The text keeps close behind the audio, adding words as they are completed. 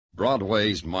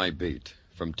Broadway's my beat.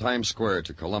 From Times Square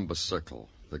to Columbus Circle.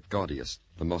 The gaudiest,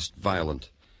 the most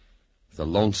violent, the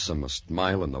lonesomest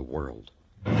mile in the world.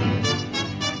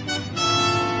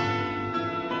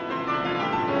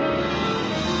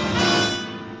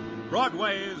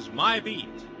 Broadway's My Beat,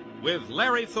 with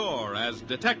Larry Thor as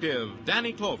Detective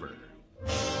Danny Clover.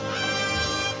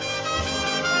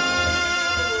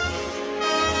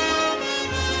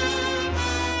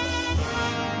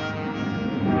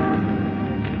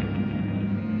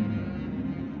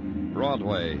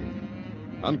 Broadway.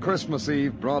 On Christmas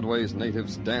Eve, Broadway's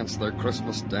natives dance their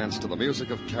Christmas dance to the music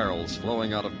of carols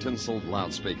flowing out of tinseled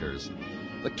loudspeakers.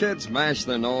 The kids mash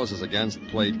their noses against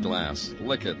plate glass,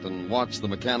 lick it, and watch the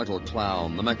mechanical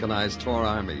clown, the mechanized tour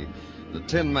army, the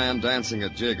tin man dancing a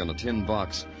jig on a tin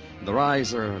box. Their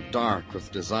eyes are dark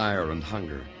with desire and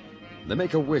hunger. They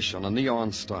make a wish on a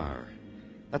neon star.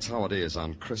 That's how it is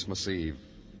on Christmas Eve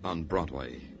on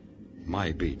Broadway.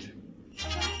 My beat.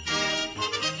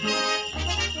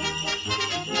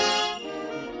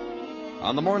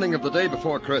 On the morning of the day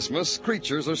before Christmas,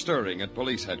 creatures are stirring at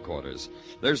police headquarters.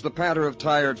 There's the patter of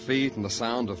tired feet and the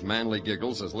sound of manly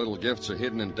giggles as little gifts are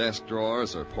hidden in desk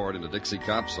drawers or poured into Dixie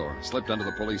cups or slipped under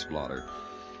the police blotter.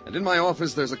 And in my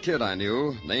office, there's a kid I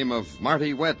knew, name of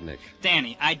Marty Wednick.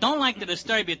 Danny, I don't like to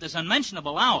disturb you at this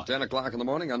unmentionable hour. 10 o'clock in the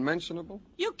morning, unmentionable?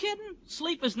 You kidding?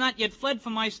 Sleep has not yet fled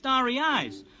from my starry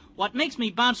eyes. What makes me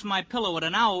bounce from my pillow at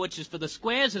an hour which is for the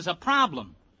squares is a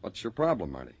problem. What's your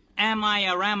problem, Marty? Am I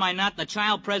or am I not the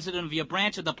child president of your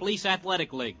branch of the Police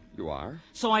Athletic League? You are?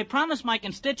 So I promised my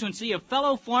constituency of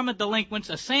fellow former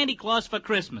delinquents a Santa Claus for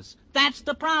Christmas. That's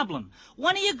the problem.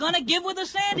 When are you going to give with a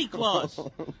Santa Claus?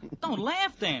 Don't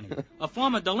laugh, Danny. A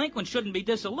former delinquent shouldn't be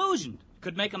disillusioned.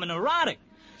 Could make him a neurotic.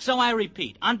 So I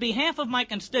repeat, on behalf of my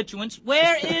constituents,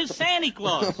 where is Santa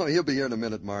Claus? Oh, he'll be here in a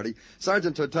minute, Marty.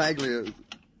 Sergeant Tartaglia...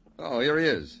 Oh, here he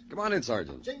is. Come on in,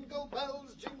 Sergeant. Jingle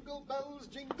bells,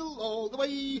 jingle all the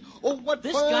way. Oh, what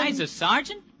This fun. guy's a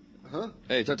sergeant? Huh?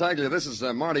 Hey, Tartaglia, this is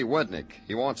Marty Wednick.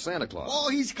 He wants Santa Claus. Oh,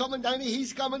 he's coming, Danny,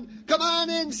 he's coming. Come on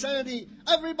in, Sandy.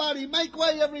 Everybody, make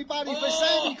way, everybody, for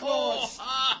Santa Claus.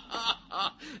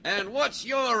 And what's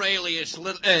your alias,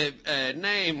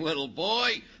 name, little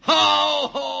boy? Ho,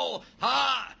 ho,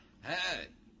 ha.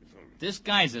 This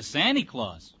guy's a Santa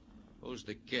Claus. Who's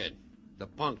the kid? The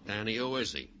punk, Danny. Who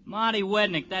is he? Marty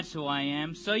Wednick, that's who I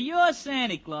am. So you're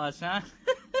Santa Claus, huh?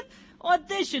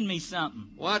 Audition me something.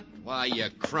 What? Why, you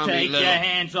crummy Take little... your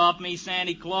hands off me,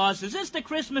 Santa Claus. Is this the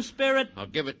Christmas spirit? I'll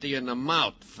give it to you in the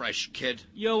mouth, fresh kid.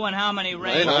 You and how many Hey,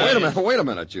 reindeers? now, wait a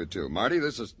minute, you two. Marty,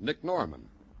 this is Nick Norman.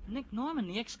 Nick Norman,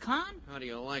 the ex-con? How do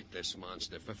you like this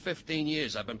monster? For 15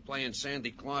 years, I've been playing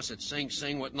Santa Claus at Sing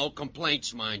Sing with no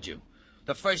complaints, mind you.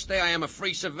 The first day I am a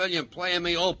free civilian playing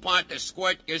me old part, the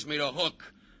squirt gives me the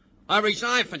hook. I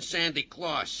resigned from Santa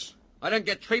Claus. I didn't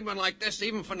get treatment like this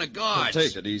even from the guards.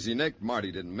 Take it easy, Nick.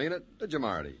 Marty didn't mean it. Did you,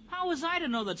 Marty? How was I to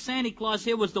know that Santa Claus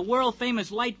here was the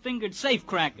world-famous light-fingered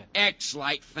safecracker?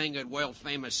 Ex-light-fingered,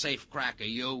 world-famous safecracker,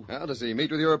 you. Well, does he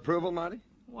meet with your approval, Marty?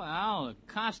 Well,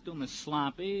 the costume is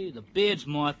sloppy, the beard's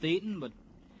moth-eaten, but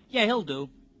yeah, he'll do.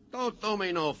 Don't do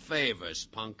me no favors,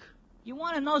 punk. You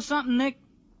want to know something, Nick?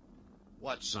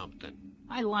 What's something?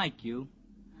 I like you.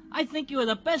 I think you are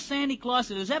the best Santa Claus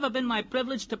it has ever been my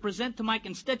privilege to present to my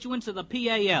constituents of the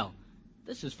PAL.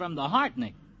 This is from the heart,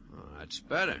 Nick. Oh, that's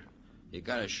better. You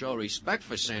gotta show respect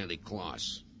for Santa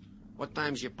Claus. What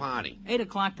time's your party? 8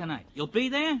 o'clock tonight. You'll be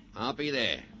there? I'll be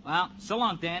there. Well, so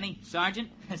long, Danny, Sergeant,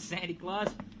 Santa Claus.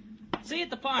 See you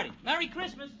at the party. Merry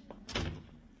Christmas.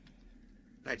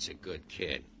 That's a good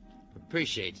kid.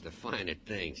 Appreciates the finer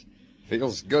things.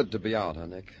 Feels good to be out, huh,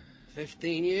 Nick?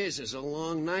 15 years is a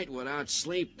long night without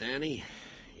sleep, Danny.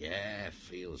 Yeah,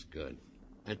 feels good.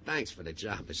 And thanks for the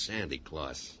job of Santa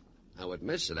Claus. I would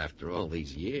miss it after all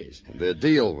these years. The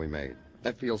deal we made.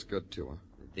 That feels good, too,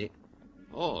 huh?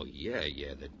 Oh, yeah,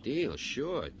 the deal,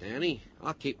 sure, Danny.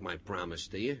 I'll keep my promise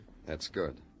to you. That's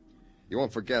good. You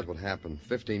won't forget what happened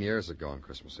 15 years ago on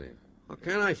Christmas Eve. How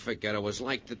can I forget it was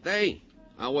like today?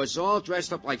 I was all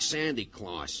dressed up like Santa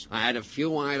Claus. I had a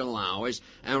few idle hours,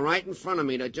 and right in front of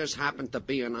me there just happened to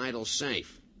be an idle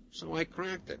safe. So I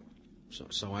cracked it.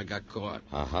 So I got caught.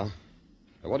 Uh-huh.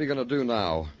 What are you going to do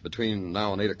now, between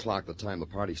now and 8 o'clock, the time the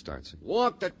party starts?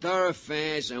 Walk the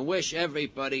thoroughfares and wish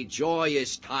everybody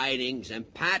joyous tidings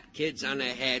and pat kids on the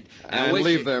head. And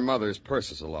leave their mothers'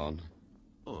 purses alone.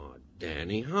 Oh,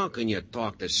 Danny, how can you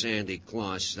talk to Santa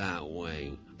Claus that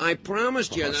way? I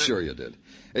promised you that... Sure you did.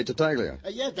 Hey, Tartaglia.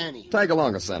 Yeah, Danny. Tag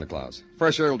along with Santa Claus.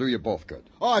 Fresh air will do you both good.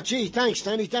 Oh, gee, thanks,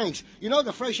 Danny, thanks. You know,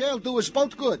 the fresh air will do us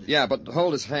both good. Yeah, but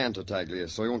hold his hand, Tartaglia,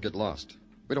 so he won't get lost.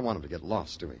 We don't want him to get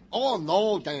lost, do we? Oh,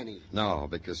 no, Danny. No,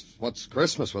 because what's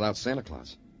Christmas without Santa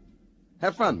Claus?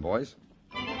 Have fun, boys.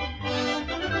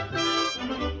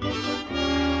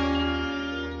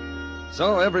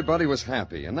 So everybody was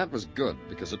happy, and that was good,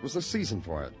 because it was the season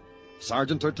for it.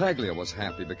 Sergeant Tartaglia was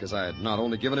happy because I had not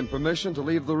only given him permission to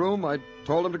leave the room, I'd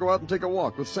told him to go out and take a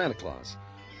walk with Santa Claus.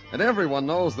 And everyone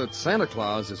knows that Santa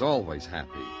Claus is always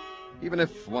happy, even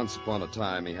if once upon a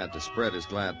time he had to spread his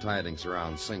glad tidings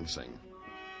around Sing Sing.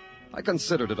 I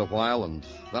considered it a while, and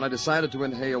then I decided to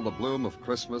inhale the bloom of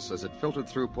Christmas as it filtered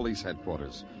through police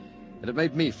headquarters. And it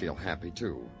made me feel happy,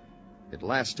 too. It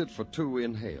lasted for 2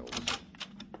 inhales.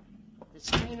 The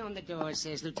sign on the door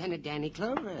says Lieutenant Danny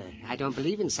Clover. I don't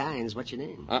believe in signs. What's your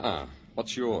name?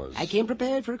 What's yours? I came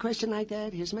prepared for a question like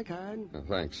that. Here's my card.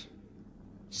 Thanks.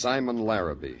 Simon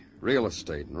Larrabee, real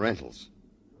estate and rentals.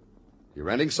 You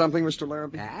renting something, Mr.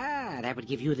 Larrabee? That would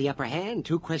give you the upper hand.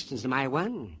 2 questions to my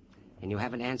 1. And you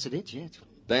haven't answered it yet.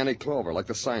 Danny Clover, like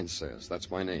the sign says. That's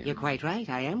my name. You're quite right.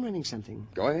 I am renting something.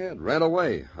 Go ahead. Rent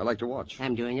away. I like to watch.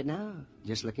 I'm doing it now.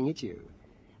 Just looking at you.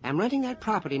 I'm renting that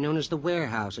property known as the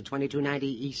Warehouse at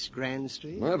 2290 East Grand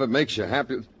Street. Well, if it makes you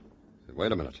happy...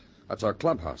 Wait a minute. That's our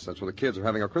clubhouse. That's where the kids are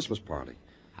having our Christmas party.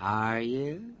 Are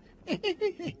you?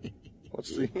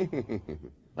 What's the...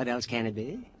 What else can it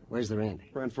be? Where's the rent?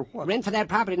 Rent for what? Rent for that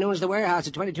property known as the Warehouse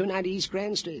at 2290 East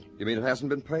Grand Street. You mean it hasn't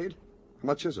been paid? How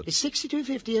much is it? It's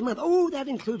 $62.50 a month. Oh, that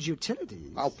includes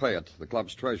utilities. I'll pay it. The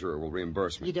club's treasurer will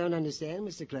reimburse me. You don't understand,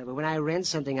 Mr. Clever. When I rent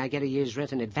something, I get a year's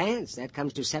rent in advance. That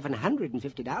comes to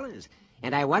 $750.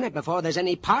 And I want it before there's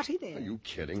any party there. Are you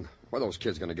kidding? Where are those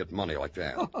kids going to get money like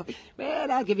that? Oh,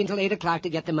 well, I'll give you until 8 o'clock to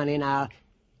get the money, and I'll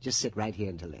just sit right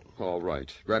here until then. All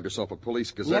right. Grab yourself a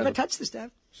police gazette. Never touch the stuff.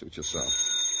 Suit yourself.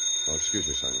 Oh, excuse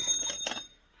me, Simon.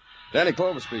 Danny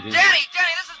Clover speaking. Danny,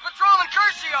 this is Patrolman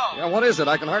Curcio. Yeah, what is it?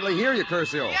 I can hardly hear you,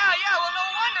 Curcio. Yeah, well, no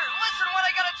wonder. Listen to what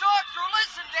I gotta talk through.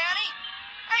 Listen, Danny.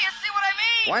 Hey, you see what I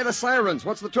mean? Why the sirens?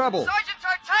 What's the trouble? Sergeant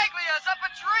Tartaglia is up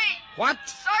a tree. What?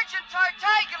 Sergeant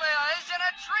Tartaglia is in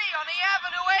a tree on the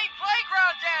Avenue 8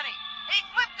 playground, Danny. He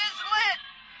flipped his lid.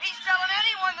 He's telling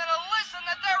anyone that'll listen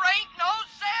that there ain't no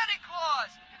Santa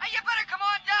Claus. Hey, you better come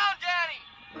on down, Danny.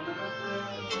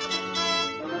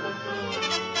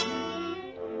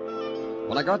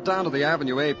 When I got down to the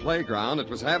Avenue A playground, it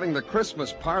was having the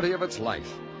Christmas party of its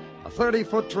life. A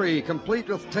 30-foot tree, complete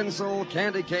with tinsel,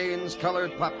 candy canes,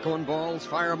 colored popcorn balls,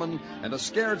 firemen, and a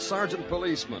scared sergeant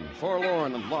policeman,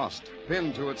 forlorn and lost,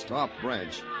 pinned to its top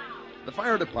branch. The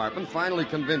fire department finally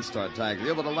convinced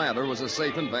Tartaglia that a ladder was a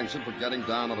safe invention for getting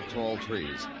down out of tall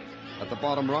trees. At the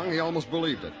bottom rung, he almost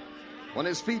believed it. When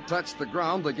his feet touched the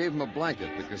ground, they gave him a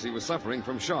blanket because he was suffering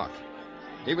from shock.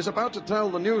 He was about to tell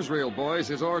the newsreel boys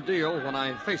his ordeal when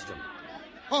I faced him.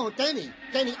 Oh, Danny,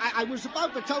 I was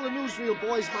about to tell the newsreel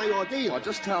boys my ordeal. Well,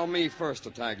 just tell me first,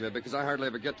 Tartaglia, because I hardly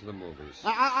ever get to the movies.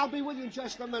 I'll be with you in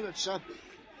just a minute, sir.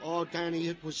 Oh, Danny,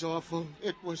 it was awful.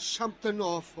 It was something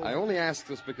awful. I only ask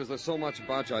this because there's so much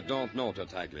about you I don't know,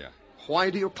 Tartaglia.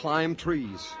 Why do you climb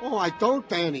trees? Oh, I don't,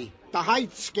 Danny. The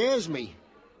height scares me.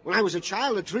 When I was a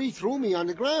child, a tree threw me on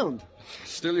the ground.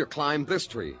 Still you climbed this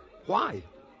tree. Why?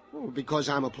 Oh, because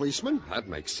I'm a policeman. That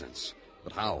makes sense.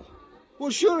 But how? Well,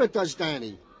 sure it does,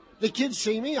 Danny. The kids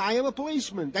see me, I am a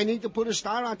policeman. They need to put a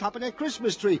star on top of their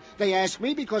Christmas tree. They ask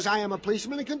me because I am a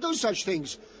policeman and can do such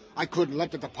things. I couldn't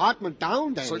let the department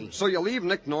down, Danny. So you leave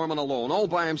Nick Norman alone, all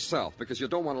by himself, because you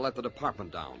don't want to let the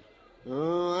department down.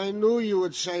 Oh, I knew you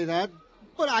would say that.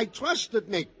 But I trusted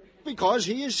Nick, because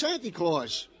he is Santa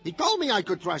Claus. He told me I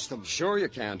could trust him. Sure you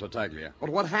can, Tartaglia.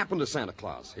 But what happened to Santa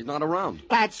Claus? He's not around.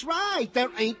 That's right. There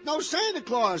ain't no Santa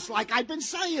Claus, like I've been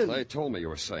saying. They told me you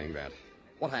were saying that.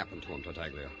 What happened to him,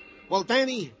 Tartaglia? Well,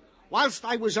 Danny, whilst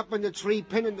I was up in the tree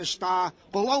pinning the star,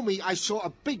 below me I saw a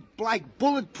big black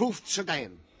bulletproof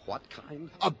sedan. What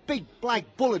kind? A big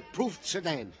black bulletproof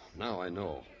sedan. Now I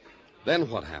know. Then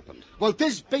what happened? Well,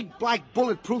 this big black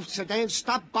bulletproof sedan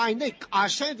stopped by Nick, our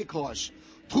Santa Claus.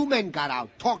 2 men got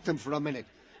out, talked to him for a minute,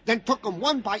 then took him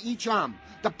one by each arm,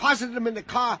 deposited him in the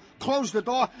car, closed the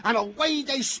door, and away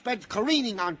they sped,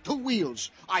 careening on 2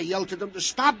 wheels. I yelled to them to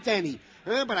stop, Danny,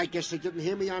 but I guess they didn't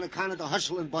hear me on account of the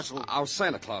hustle and bustle. Our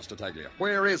Santa Claus, Tartaglia.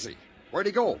 Where is he? Where'd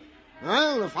he go?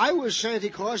 Well, if I was Santa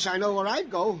Claus, I know where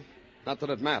I'd go. Not that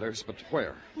it matters, but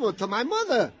where? Well, to my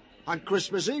mother. On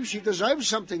Christmas Eve, she deserves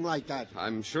something like that.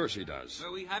 I'm sure she does.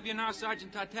 So we have you now,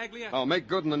 Sergeant Tartaglia? Oh, make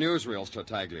good in the newsreels,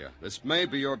 Tartaglia. This may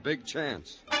be your big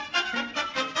chance.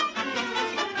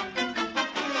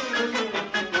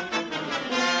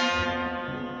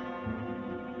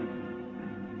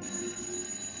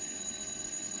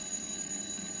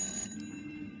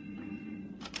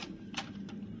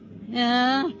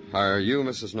 Yeah? Are you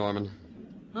Mrs. Norman?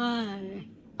 Why?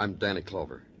 I'm Danny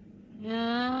Clover.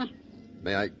 Yeah?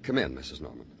 May I come in, Mrs.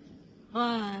 Norman?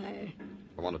 Why?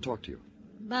 I want to talk to you.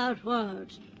 About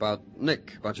what? About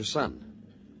Nick, about your son.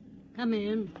 Come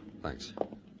in. Thanks.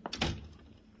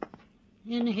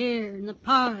 In here, in the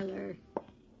parlor.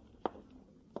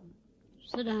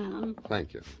 Sit down.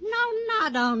 Thank you. No,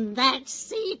 not on that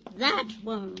seat, that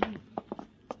one.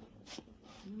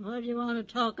 What do you want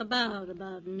to talk about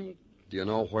Nick? Do you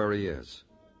know where he is?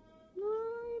 No,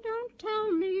 you don't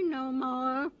tell me no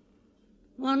more.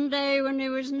 One day when he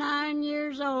was 9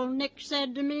 years old, Nick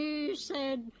said to me, he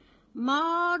said,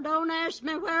 "Ma, don't ask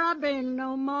me where I've been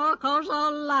no more, 'cause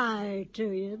I'll lie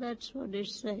to you." That's what he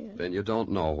said. Then you don't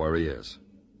know where he is.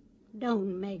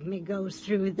 Don't make me go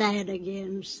through that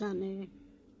again, Sonny.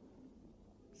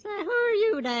 Say, who are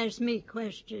you to ask me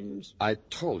questions? I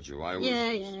told you I was...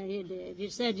 Yeah, you did. You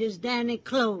said you's Danny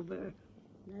Clover.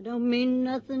 That don't mean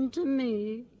nothing to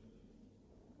me.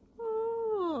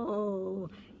 Oh,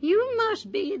 you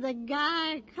must be the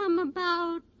guy come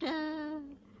about,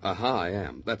 I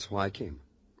am. That's why I came.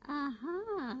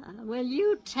 Well,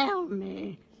 you tell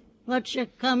me what you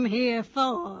come here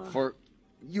for. For,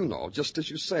 you know, just as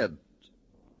you said.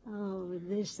 Oh,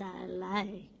 this I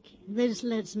like. This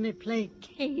lets me play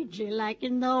cagey like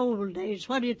in the old days.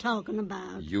 What are you talking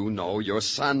about? You know your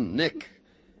son, Nick.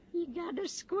 You gotta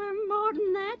squirm more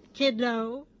than that,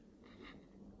 kiddo.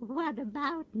 What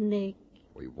about Nick?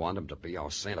 We want him to be our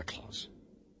Santa Claus.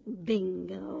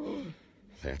 Bingo.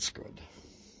 That's good.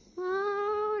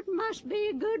 Oh, it must be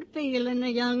a good feeling, a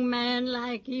young man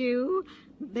like you.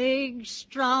 Big,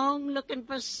 strong, looking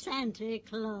for Santa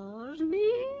Claus.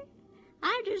 Me?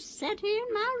 I just sat here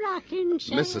in my rocking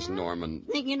chair. Mrs. Norman.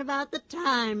 Thinking about the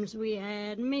times we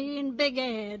had, me and Big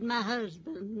Ed, my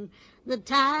husband. The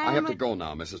time... I have to go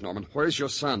now, Mrs. Norman. Where's your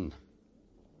son?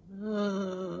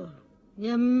 Oh,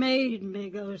 you made me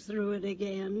go through it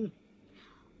again.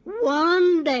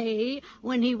 One day,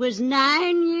 when he was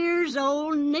 9 years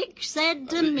old, Nick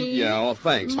said to me... Yeah, well,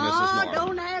 thanks, Ma, Mrs. Norman.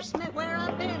 don't ask me where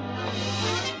I've been.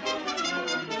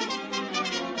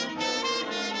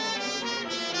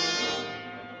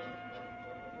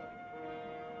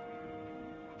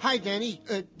 Hi, Danny.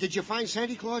 Did you find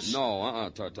Santa Claus?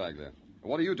 No, Tartaglia.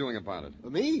 What are you doing about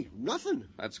it? Me? Nothing.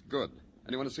 That's good.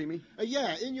 Anyone to see me?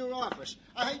 Yeah, in your office.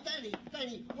 Hey,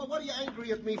 Danny, what are you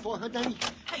angry at me for, huh, Danny?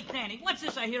 Hey, Danny, what's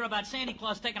this I hear about Santa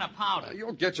Claus taking a powder?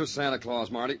 You'll get your Santa Claus,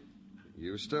 Marty.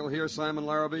 You still here, Simon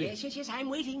Larrabee? Yes, I'm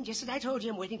waiting. Just as I told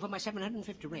you, I'm waiting for my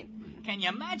 $750 rent. Can you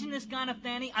imagine this kind of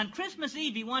Danny? On Christmas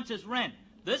Eve, he wants his rent.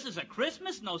 This is a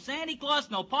Christmas, no Santa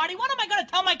Claus, no party. What am I going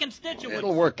to tell my constituents?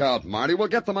 It'll work out, Marty. We'll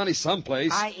get the money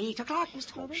someplace. By 8 o'clock,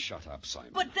 Mr. Clover. Oh, shut up,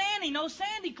 Simon. But, Danny, no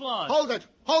Santa Claus.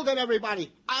 Hold it,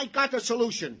 everybody. I got the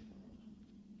solution.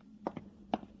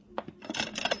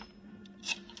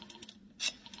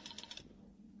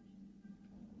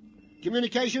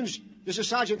 Communications, this is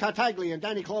Sergeant Tartaglia in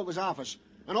Danny Clover's office.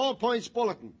 An all-points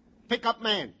bulletin. Pick-up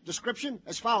man. Description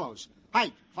as follows.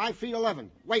 Height, 5 feet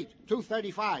 11. Weight,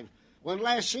 235. When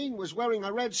last seen was wearing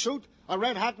a red suit, a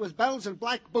red hat with bells, and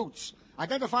black boots.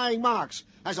 Identifying marks.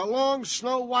 Has a long,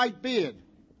 snow-white beard.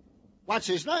 What's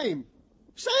his name?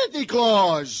 Santa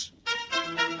Claus!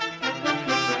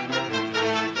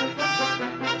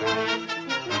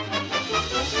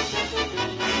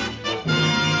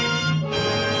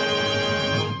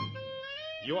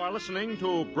 You are listening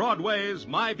to Broadway's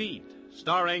My Beat,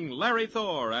 starring Larry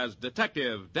Thor as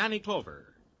Detective Danny Clover.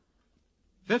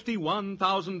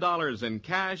 $51,000 in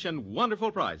cash and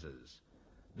wonderful prizes.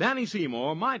 Danny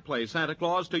Seymour might play Santa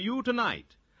Claus to you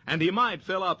tonight, and he might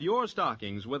fill up your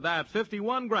stockings with that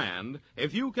 51 grand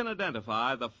if you can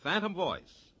identify the phantom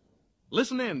voice.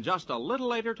 Listen in just a little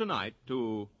later tonight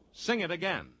to Sing It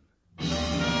Again.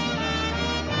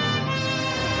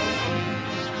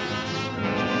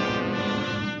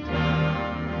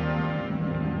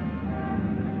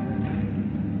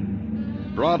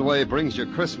 Broadway brings you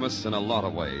Christmas in a lot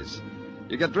of ways.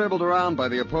 You get dribbled around by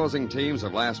the opposing teams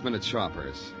of last-minute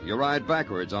shoppers. You ride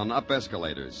backwards on up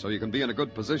escalators so you can be in a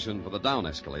good position for the down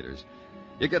escalators.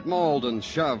 You get mauled and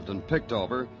shoved and picked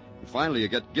over, and finally you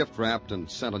get gift-wrapped and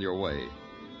sent on your way.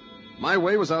 My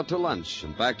way was out to lunch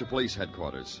and back to police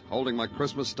headquarters, holding my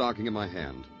Christmas stocking in my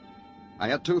hand. I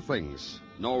had two things,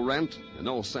 no rent and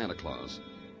no Santa Claus.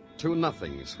 Two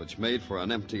nothings which made for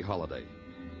an empty holiday.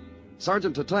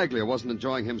 Sergeant Tartaglia wasn't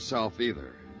enjoying himself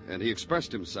either, and he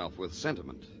expressed himself with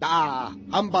sentiment. Ah,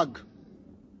 humbug.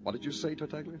 What did you say,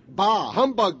 Tartaglia? Bah,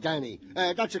 humbug, Danny.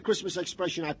 That's a Christmas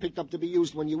expression I picked up to be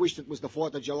used when you wished it was the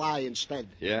 4th of July instead.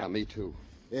 Yeah, me too.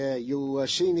 You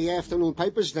seen the afternoon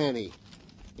papers, Danny?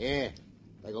 Yeah.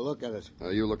 Take a look at it.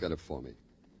 You look at it for me.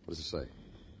 What does it say?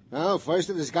 Well, first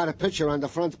it has got a picture on the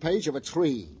front page of a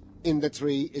tree. In the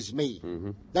tree is me.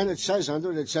 Mm-hmm. Then it says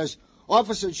under it,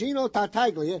 Officer Gino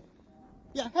Tartaglia.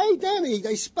 Yeah, hey, Danny,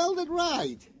 they spelled it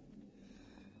right.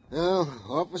 Well,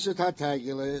 Officer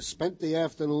Tartaglia spent the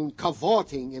afternoon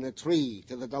cavorting in a tree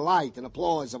to the delight and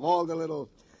applause of all the little...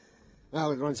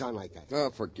 Well, it runs on like that.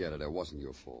 Oh, forget it. It wasn't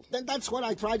your fault. Then that's what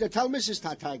I tried to tell Mrs.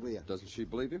 Tartaglia. Doesn't she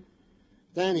believe you?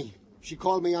 Danny, she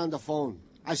called me on the phone.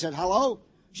 I said, hello?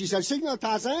 She said, Signor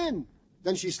Tarzan.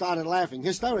 Then she started laughing,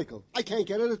 hysterical. I can't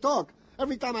get her to talk.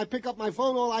 Every time I pick up my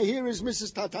phone, all I hear is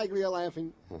Mrs. Tartaglia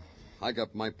laughing. I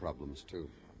got my problems, too.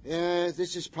 Yeah,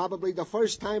 this is probably the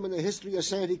first time in the history of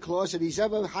Santa Claus that he's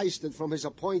ever heisted from his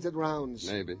appointed rounds.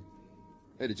 Maybe.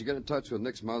 Hey, did you get in touch with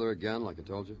Nick's mother again, like I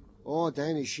told you? Oh,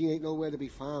 Danny, she ain't nowhere to be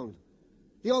found.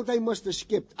 The old day must have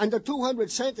skipped. And the 200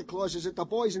 Santa Clauses that the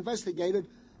boys investigated,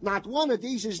 not one of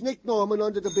these is Nick Norman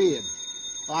under the beard.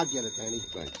 I'll get it, Danny.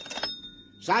 Thanks.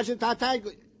 Sergeant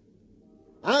Tartaglia.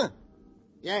 Huh?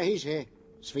 Yeah, he's here.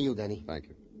 It's for you, Danny. Thank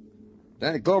you.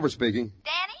 Danny Clover speaking.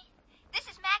 Danny, this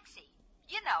is Maxie.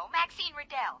 You know, Maxine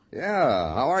Riddell.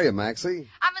 Yeah, how are you, Maxie?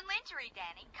 I'm in lingerie,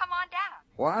 Danny. Come on down.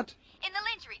 What? In the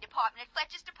lingerie department at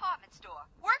Fletcher's department store.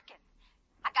 Working.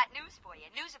 I got news for you.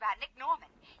 News about Nick Norman.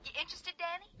 You interested,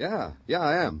 Danny? Yeah,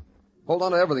 I am. Hold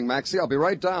on to everything, Maxie. I'll be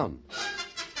right down.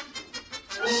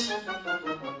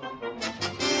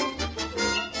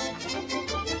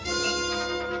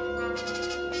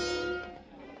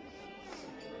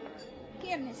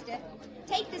 Here, mister.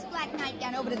 Take this black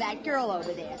nightgown over to that girl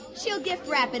over there. She'll gift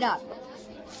wrap it up.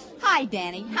 Hi,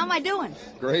 Danny. How am I doing?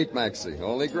 Great, Maxie.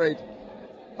 Only great.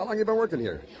 How long you been working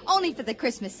here? Only for the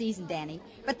Christmas season, Danny.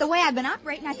 But the way I've been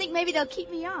operating, I think maybe they'll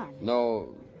keep me on.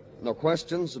 No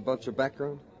questions about your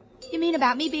background? You mean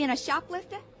about me being a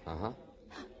shoplifter? Uh-huh.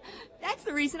 That's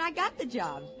the reason I got the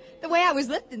job. The way I was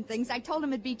lifting things, I told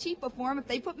them it'd be cheaper for them if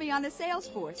they put me on the sales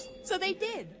force. So they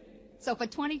did. So for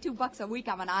 $22 a week,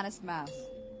 I'm an honest mouse.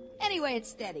 Anyway, it's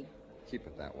steady. Keep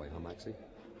it that way, huh, Maxie?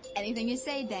 Anything you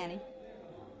say, Danny.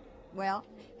 Well,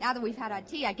 now that we've had our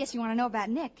tea, I guess you want to know about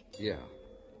Nick. Yeah.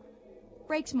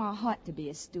 Breaks my heart to be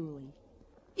a stoolie.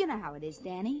 You know how it is,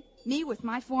 Danny. Me with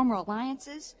my former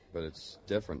alliances. But it's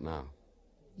different now.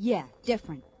 Yeah,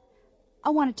 different. I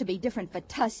want it to be different for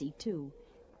Tussie, too.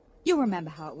 You remember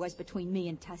how it was between me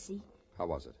and Tussie. How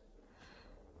was it?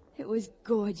 It was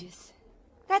gorgeous.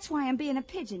 That's why I'm being a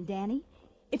pigeon, Danny.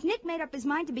 If Nick made up his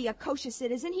mind to be a kosher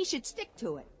citizen, he should stick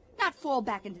to it. Not fall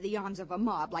back into the arms of a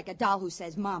mob like a doll who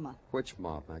says mama. Which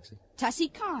mob, Maxie? Tussie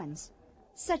Carnes.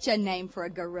 Such a name for a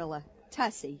gorilla.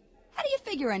 Tussie. How do you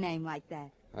figure a name like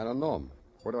that? I don't know him.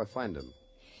 Where do I find him?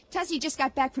 Tussie just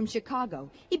got back from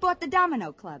Chicago. He bought the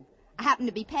Domino Club. I happened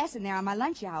to be passing there on my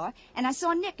lunch hour, and I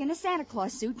saw Nick in a Santa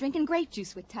Claus suit drinking grape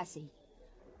juice with Tussie.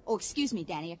 Oh, excuse me,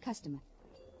 Danny, a customer.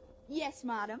 Yes,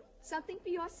 madam. Something for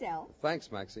yourself.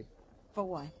 Thanks, Maxie. For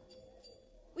what?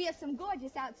 We have some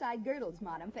gorgeous outside girdles,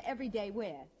 madam, for everyday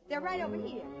wear. They're right over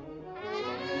here.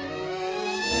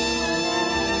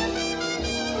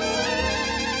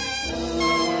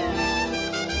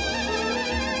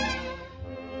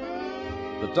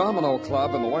 The Domino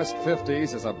Club in the West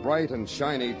 50s is a bright and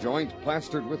shiny joint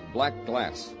plastered with black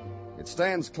glass. It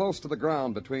stands close to the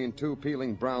ground between two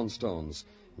peeling brownstones.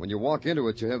 When you walk into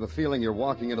it, you have the feeling you're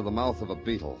walking into the mouth of a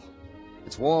beetle.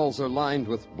 Its walls are lined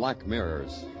with black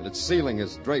mirrors, and its ceiling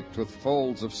is draped with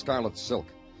folds of scarlet silk.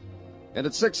 And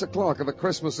at 6 o'clock of a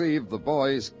Christmas Eve, the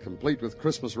boys, complete with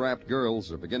Christmas-wrapped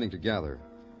girls, are beginning to gather.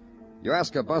 You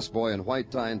ask a busboy in white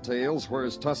tie and tails,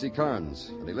 where's Tussie Carnes?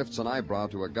 And he lifts an eyebrow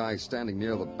to a guy standing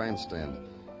near the bandstand.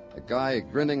 A guy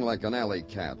grinning like an alley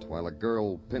cat, while a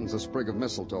girl pins a sprig of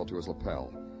mistletoe to his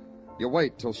lapel. You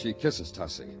wait till she kisses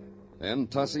Tussie. Then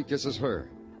Tussie kisses her.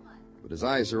 But his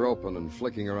eyes are open and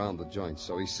flicking around the joint,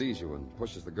 so he sees you and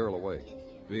pushes the girl away.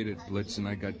 Beat it, Blitzen.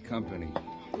 I got company.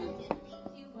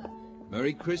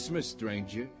 Merry Christmas,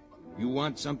 stranger. You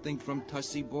want something from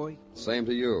Tussie, boy? Same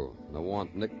to you. And I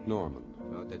want Nick Norman.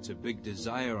 Oh, that's a big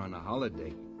desire on a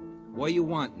holiday. Why you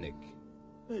want Nick?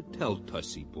 Tell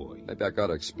Tussie, boy. Maybe I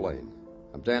gotta explain.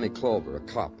 I'm Danny Clover, a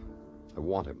cop. I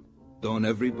want him. Don't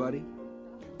everybody?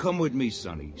 Come with me,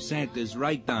 Sonny. Santa's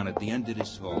right down at the end of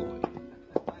this hallway.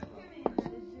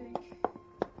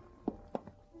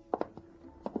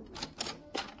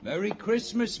 Merry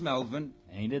Christmas, Melvin.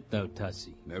 Ain't it, though,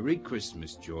 Tussie? Merry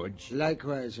Christmas, George.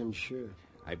 Likewise, I'm sure.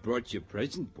 I brought you a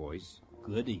present, boys.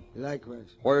 Goody.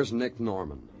 Likewise. Where's Nick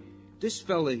Norman? This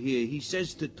fella here, he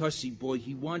says to Tussie, boy,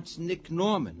 he wants Nick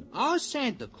Norman, our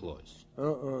Santa Claus.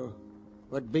 Uh-oh.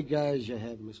 What big eyes you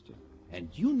have, mister. And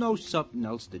you know something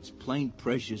else that's plain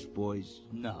precious, boys?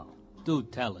 No. Do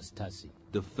tell us, Tussie.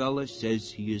 The fella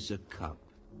says he is a cop.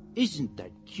 Isn't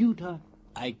that cute, huh?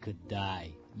 I could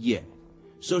die. Yeah.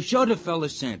 So show the fella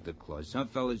Santa Claus, huh,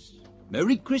 fellas?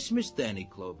 Merry Christmas, Danny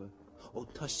Clover. Oh,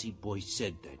 Tussie boy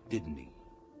said that, didn't he?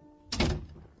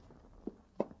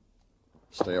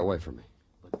 Stay away from me.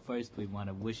 But first we want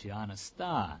to wish you on a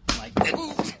star. Like...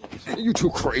 You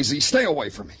too crazy. Stay away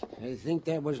from me. I think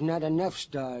that was not enough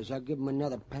stars. I'll give him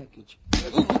another package.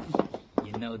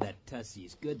 You know that Tussie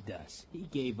is good to us. He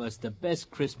gave us the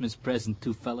best Christmas present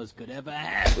two fellas could ever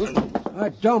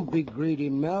have. Don't be greedy,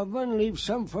 Melvin. Leave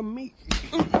some for me.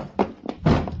 Oh,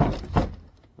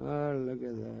 look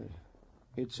at that.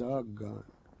 It's all gone.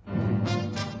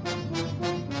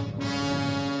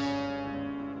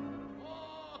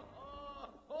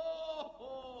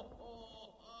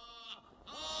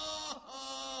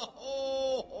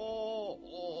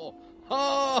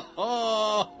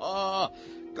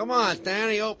 Come on,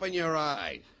 Danny, open your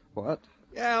eyes. What?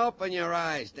 Yeah, open your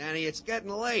eyes, Danny. It's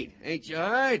getting late. Ain't you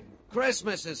heard?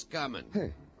 Christmas is coming.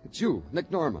 Hey, it's you,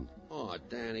 Nick Norman. Oh,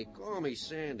 Danny, call me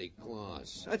Sandy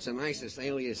Claus. That's the nicest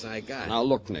alias I got. Now,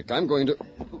 look, Nick, I'm going to...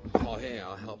 Oh, here,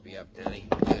 I'll help you up, Danny.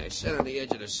 Yeah, sit on the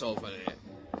edge of the sofa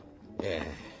there. Yeah.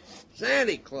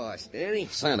 Sandy Claus, Danny.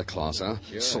 Santa Claus, huh?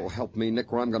 Sure. So help me,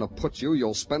 Nick, where I'm going to put you,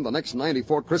 you'll spend the next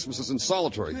 94 Christmases in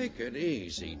solitary. Take it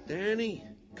easy, Danny.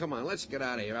 Come on, let's get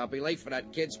out of here. I'll be late for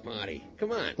that kid's party.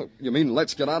 Come on. Look, you mean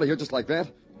let's get out of here just like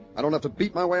that? I don't have to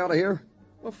beat my way out of here?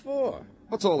 What for?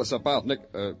 What's all this about, Nick,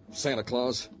 Santa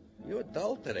Claus? You're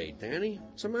dull today, Danny.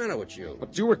 What's the matter with you?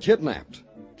 But you were kidnapped.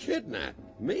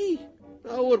 Kidnapped? Me?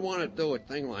 Who would want to do a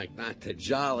thing like that to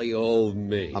jolly old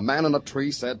me? A man in a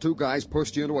tree said two guys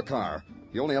pushed you into a car.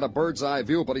 He only had a bird's eye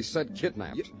view, but he said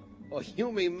kidnapped. Oh,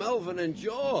 you mean Melvin and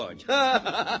George?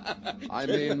 I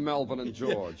mean Melvin and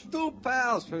George. Two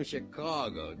pals from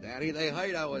Chicago, Daddy. They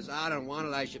heard I was out and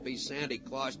wanted I should be Santa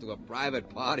Claus to a private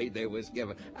party they was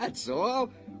giving. That's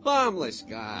all. Harmless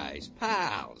guys,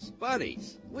 pals,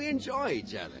 buddies. We enjoy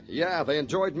each other. Yeah, they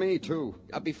enjoyed me, too.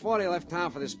 Before they left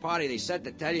town for this party, they said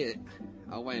to tell you...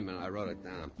 Oh, wait a minute, I wrote it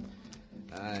down.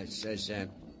 It says,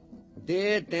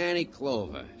 Dear Danny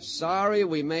Clover, sorry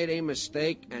we made a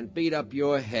mistake and beat up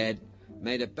your head.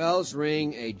 May the bells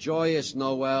ring a joyous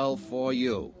Noel for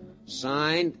you.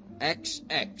 Signed,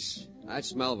 XX.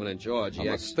 That's Melvin and George. A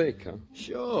mistake, huh?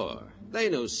 Sure. They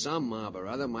knew some mob or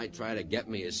other might try to get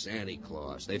me as Santa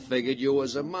Claus. They figured you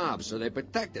was a mob, so they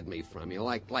protected me from you,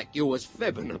 like you was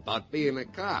fibbing about being a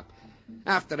cop.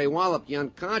 After they walloped you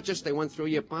unconscious, they went through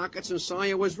your pockets and saw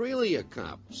you was really a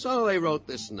cop. So they wrote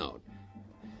this note.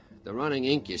 The running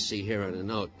ink you see here on the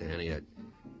note, Danny,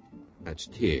 that's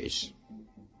tears.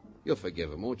 You'll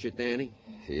forgive him, won't you, Danny?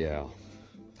 Yeah.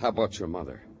 How about your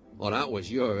mother? Well, that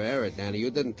was your error, Danny. You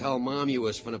didn't tell Mom you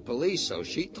was from the police, so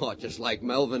she thought just like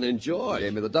Melvin and George.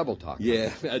 Gave me the double talk.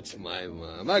 Yeah, that's my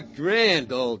mom. A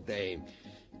grand old dame.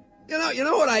 You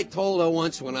know what I told her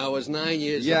once when I was 9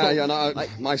 years old? Yeah, no,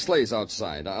 my sleigh's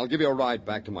outside. I'll give you a ride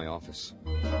back to my office.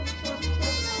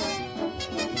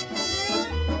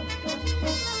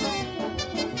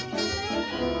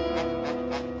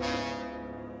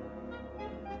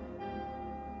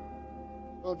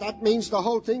 Well, that means the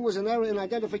whole thing was an error in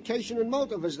identification and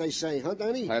motive, as they say, huh,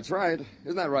 Danny? That's right.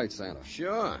 Isn't that right, Santa?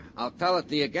 Sure. I'll tell it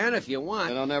to you again if you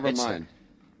want. No, never mind.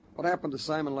 What happened to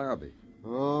Simon Larrabee?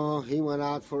 Oh, he went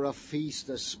out for a feast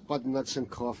of spud nuts and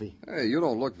coffee. Hey, you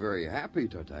don't look very happy,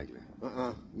 Tartaglia.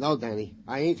 No, Danny.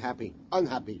 I ain't happy.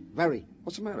 Unhappy. Very.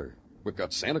 What's the matter? We've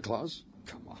got Santa Claus?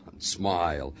 Come on,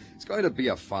 smile. It's going to be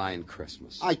a fine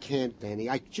Christmas. I can't, Danny.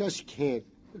 I just can't.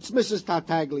 It's Mrs.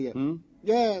 Tartaglia. Hmm?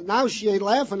 Yeah, now she ain't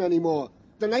laughing anymore.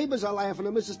 The neighbors are laughing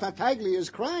and Mrs. Tartaglia is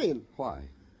crying. Why?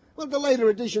 Well, the later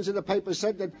editions in the paper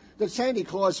said that Santa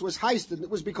Claus was heisted and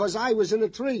it was because I was in a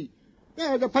tree.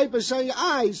 Yeah, the papers say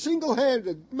I,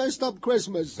 single-handed, messed up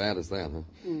Christmas. Bad as that, huh?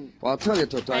 Well, I'll tell you,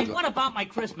 Tartaglia... Hey, what about my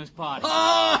Christmas party?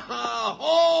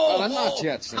 Not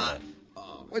yet, Santa.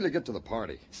 Wait till you get to the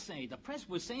party. Say, the press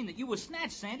was saying that you were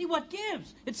snatched, Sandy. What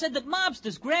gives? It said that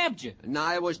mobsters grabbed you.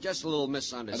 Nah, it was just a little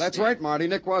misunderstanding. That's right, Marty.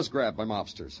 Nick was grabbed by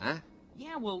mobsters. Huh?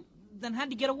 Yeah, well, then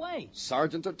how'd you get away?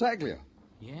 Sergeant Tartaglia.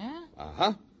 Yeah?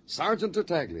 Uh-huh. Sergeant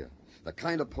Tartaglia. The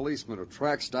kind of policeman who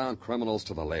tracks down criminals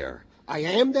to the lair. I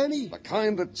am, Danny? The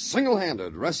kind that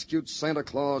single-handed rescued Santa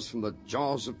Claus from the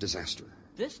jaws of disaster.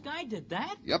 This guy did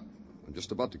that? Yep. I'm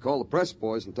just about to call the press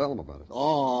boys and tell them about it.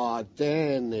 Oh,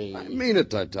 Danny. I mean it,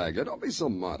 Tartaglia. Don't be so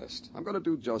modest. I'm going to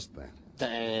do just that.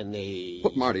 Danny.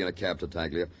 Put Marty in a cab,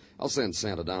 Tartaglia. I'll send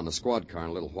Santa down the squad car in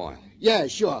a little while. Yeah,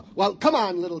 sure. Well, come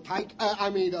on, little tyke.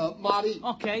 Marty.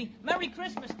 Okay. Merry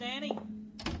Christmas, Danny.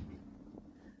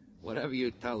 Whatever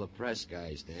you tell the press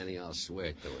guys, Danny, I'll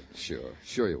swear to it.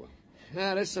 Sure you will.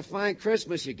 Yeah, that's a fine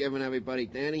Christmas you're giving everybody,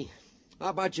 Danny. How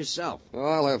about yourself? Oh,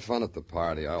 I'll have fun at the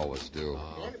party. I always do.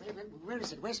 Where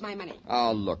is it? Where's my money?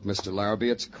 Oh, look, Mr. Larrabee,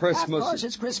 it's Christmas. Of course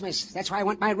it's Christmas. That's why I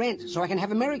want my rent, so I can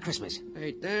have a Merry Christmas.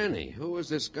 Hey, Danny, who is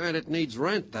this guy that needs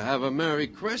rent to have a Merry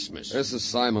Christmas? This is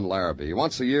Simon Larrabee. He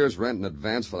wants a year's rent in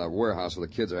advance for that warehouse where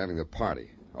the kids are having their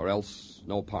party. Or else,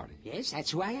 no party. Yes, that's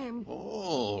who I am.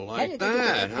 Oh, like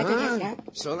that, huh?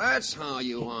 So that's how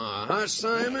you are, huh,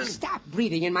 Simon? Stop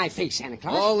breathing in my face, Santa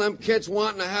Claus. All them kids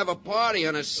wanting to have a party,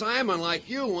 and a Simon like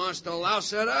you wants to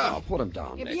louse it up. Oh, put him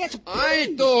down, Nick. Yes, I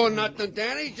ain't doing nothing,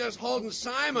 Danny. Just holding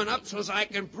Simon up so I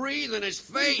can breathe in his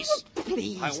face.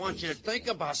 Please. I want you to think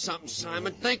about something,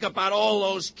 Simon. Think about all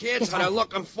those kids that are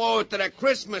looking forward to their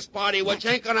Christmas party, which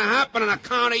ain't going to happen on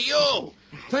account of you.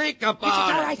 Think about It's all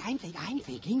it. right. I'm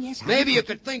thinking, yes. Maybe you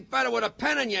could think better with a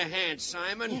pen in your hand,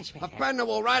 Simon. Yes, a pen that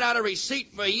will write out a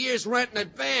receipt for a year's rent in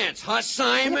advance, huh,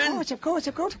 Simon? Of course.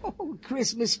 Oh,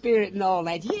 Christmas spirit and all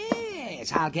that.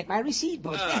 Yes, I'll get my receipt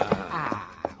book.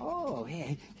 Oh,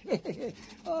 yeah.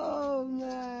 Oh,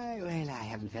 my. Well, I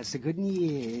haven't felt so good in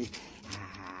years.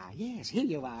 Yes, here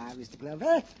you are, Mr.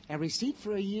 Glover. A receipt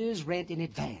for a year's rent in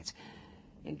advance.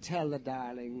 And tell the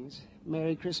darlings,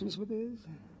 Merry Christmas with us.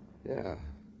 Yeah,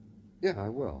 I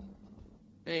will.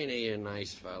 Ain't he a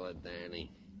nice fella,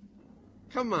 Danny?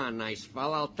 Come on, nice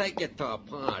fella. I'll take you to a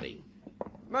party.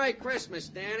 Merry Christmas,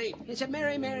 Danny. It's a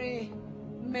Merry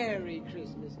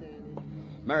Christmas, Danny.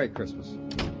 Merry Christmas.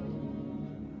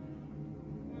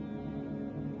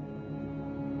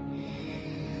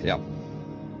 Yep.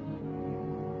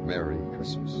 Merry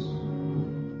Christmas.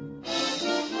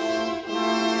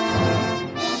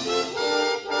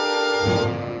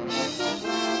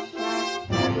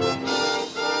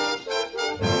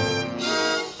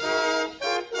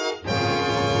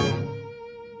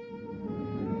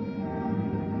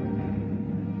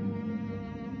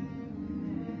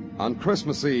 On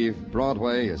Christmas Eve,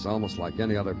 Broadway is almost like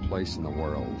any other place in the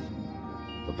world.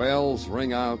 The bells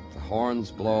ring out, the horns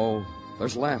blow,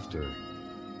 there's laughter.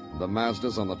 The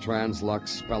Mazdas on the Translux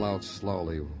spell out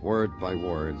slowly, word by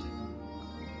word,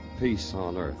 peace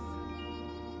on earth,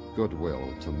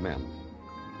 goodwill to men.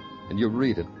 And you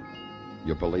read it,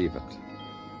 you believe it,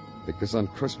 because on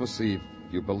Christmas Eve,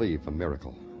 you believe a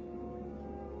miracle.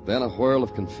 Then a whirl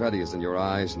of confetti is in your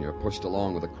eyes, and you're pushed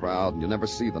along with the crowd, and you never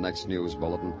see the next news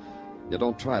bulletin. You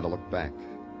don't try to look back.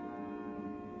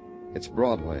 It's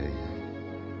Broadway,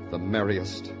 the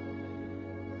merriest,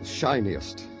 the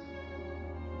shiniest,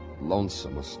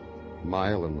 lonesomest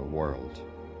mile in the world.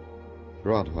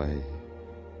 Broadway,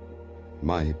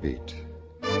 my beat.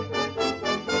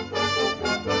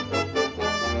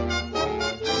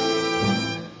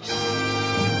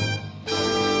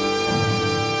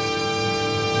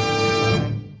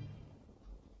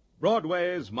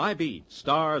 Broadway's My Beat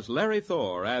stars Larry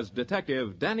Thor as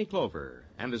Detective Danny Clover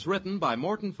and is written by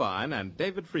Morton Fine and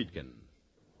David Friedkin.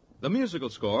 The musical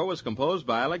score was composed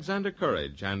by Alexander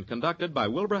Courage and conducted by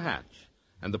Wilbur Hatch,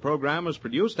 and the program was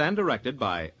produced and directed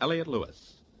by Elliott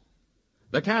Lewis.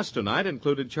 The cast tonight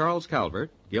included Charles Calvert,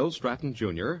 Gil Stratton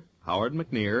Jr., Howard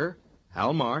McNear,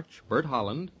 Hal March, Bert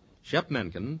Holland, Shep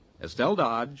Menken, Estelle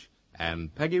Dodge,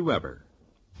 and Peggy Weber.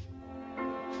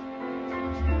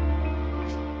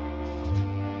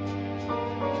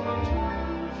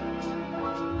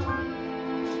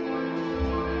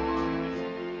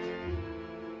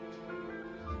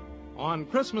 On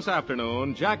Christmas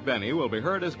afternoon, Jack Benny will be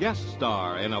heard as guest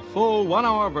star in a full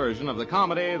one-hour version of the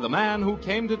comedy The Man Who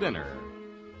Came to Dinner.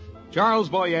 Charles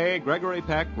Boyer, Gregory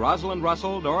Peck, Rosalind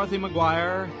Russell, Dorothy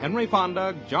McGuire, Henry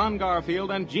Fonda, John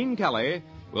Garfield, and Gene Kelly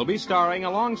will be starring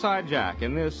alongside Jack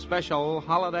in this special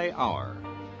holiday hour.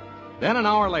 Then an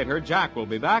hour later, Jack will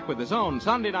be back with his own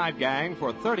Sunday night gang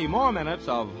for 30 more minutes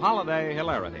of holiday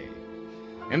hilarity.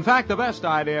 In fact, the best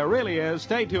idea really is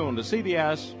stay tuned to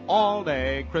CBS all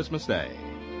day Christmas Day.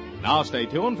 Now stay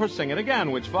tuned for Sing It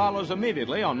Again, which follows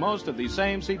immediately on most of these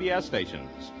same CBS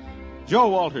stations. Joe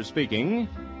Walters speaking.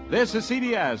 This is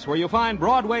CBS, where you find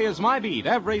Broadway is My Beat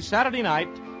every Saturday night,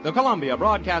 the Columbia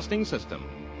Broadcasting System.